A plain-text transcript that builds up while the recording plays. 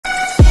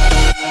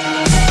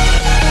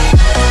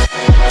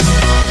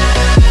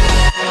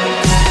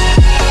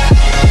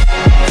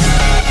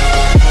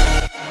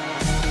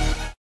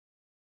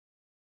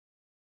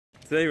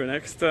today we're in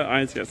Exeter. I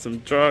need to get some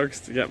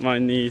drugs to get my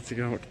knee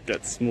to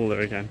get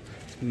smaller again.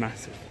 It's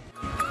massive.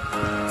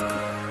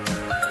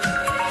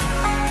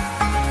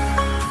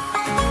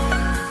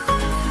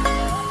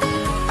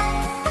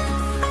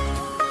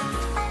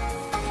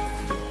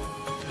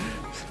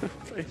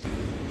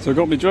 So I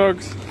got me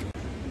drugs.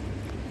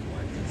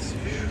 It's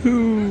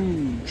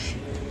huge.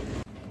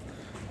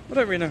 I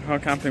don't really know how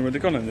camping would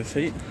have gone in this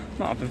heat.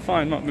 Might have been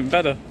fine, might have been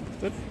better.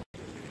 But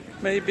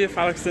maybe if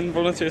Alex didn't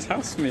volunteer his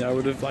house for me, I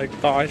would have like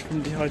died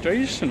from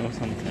dehydration or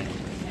something.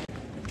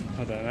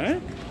 I don't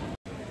know.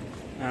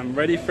 I'm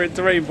ready for it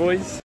to rain,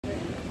 boys.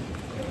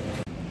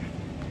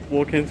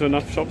 Walk into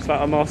enough shops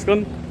without a mask on,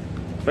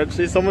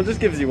 eventually someone just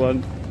gives you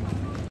one.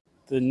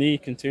 The knee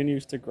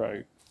continues to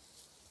grow.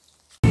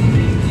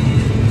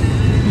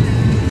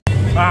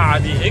 Ah,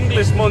 the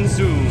English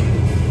monsoon.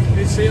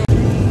 You see?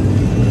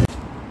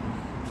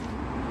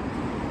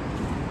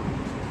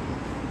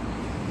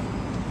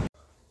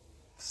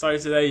 So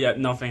today, yeah,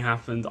 nothing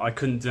happened. I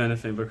couldn't do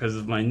anything because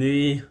of my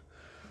knee.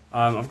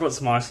 I've got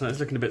some ice on it. It's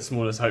looking a bit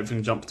smaller, so hopefully I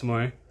can jump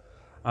tomorrow.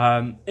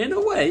 In a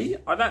way,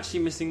 I'm actually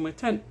missing my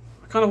tent.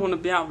 I kind of want to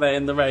be out there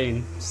in the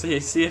rain, see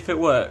if it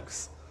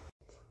works.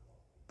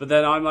 But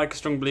then I'm like a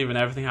strong believer in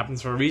everything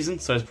happens for a reason,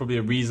 so there's probably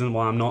a reason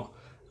why I'm not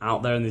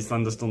out there in these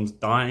thunderstorms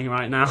dying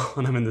right now,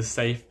 and I'm in this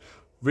safe,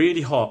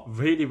 really hot,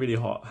 really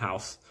hot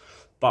house.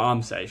 But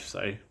I'm safe,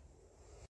 so